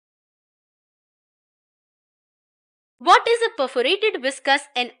What is a perforated viscus?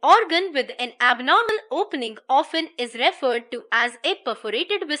 An organ with an abnormal opening often is referred to as a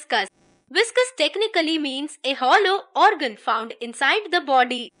perforated viscus. Viscus technically means a hollow organ found inside the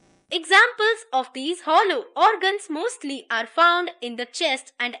body. Examples of these hollow organs mostly are found in the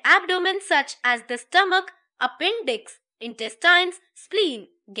chest and abdomen, such as the stomach, appendix, intestines, spleen,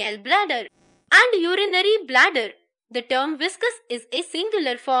 gallbladder, and urinary bladder. The term viscus is a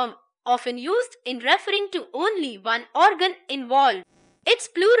singular form, often used in referring to only one organ involved. Its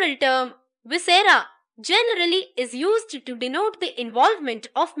plural term, viscera, generally is used to denote the involvement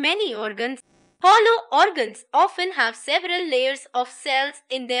of many organs. Hollow organs often have several layers of cells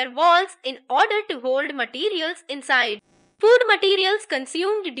in their walls in order to hold materials inside. Food materials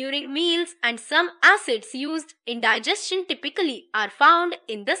consumed during meals and some acids used in digestion typically are found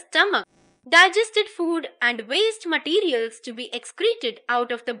in the stomach. Digested food and waste materials to be excreted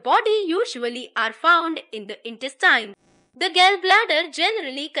out of the body usually are found in the intestine. The gallbladder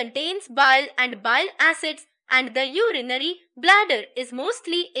generally contains bile and bile acids, and the urinary bladder is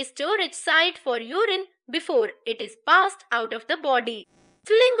mostly a storage site for urine before it is passed out of the body.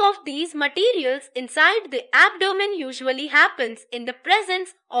 Filling of these materials inside the abdomen usually happens in the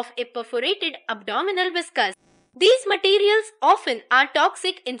presence of a perforated abdominal viscus. These materials often are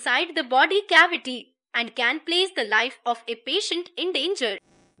toxic inside the body cavity and can place the life of a patient in danger.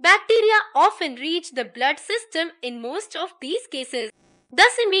 Bacteria often reach the blood system in most of these cases.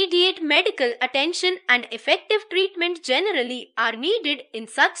 Thus, immediate medical attention and effective treatment generally are needed in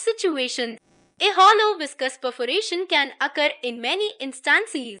such situations. A hollow viscous perforation can occur in many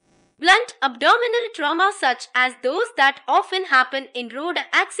instances. Blunt abdominal trauma, such as those that often happen in road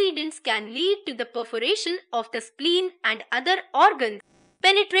accidents, can lead to the perforation of the spleen and other organs.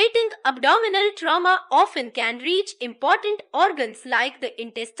 Penetrating abdominal trauma often can reach important organs like the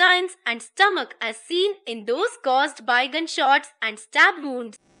intestines and stomach, as seen in those caused by gunshots and stab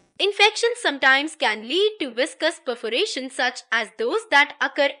wounds. Infections sometimes can lead to viscous perforation, such as those that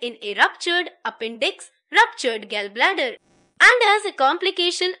occur in a ruptured appendix, ruptured gallbladder, and as a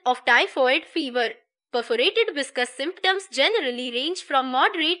complication of typhoid fever. Perforated viscous symptoms generally range from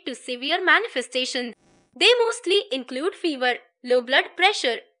moderate to severe manifestations. They mostly include fever, low blood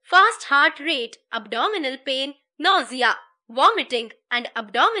pressure, fast heart rate, abdominal pain, nausea, vomiting, and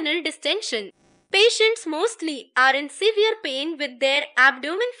abdominal distension. Patients mostly are in severe pain with their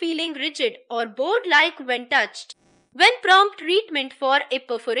abdomen feeling rigid or board-like when touched. When prompt treatment for a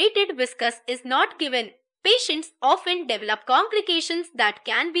perforated viscus is not given, patients often develop complications that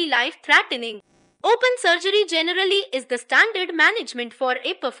can be life-threatening. Open surgery generally is the standard management for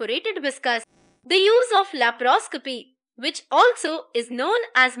a perforated viscus. The use of laparoscopy, which also is known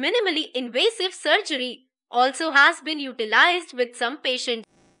as minimally invasive surgery, also has been utilized with some patients.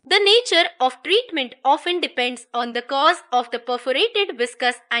 The nature of treatment often depends on the cause of the perforated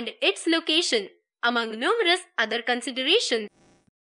viscus and its location, among numerous other considerations.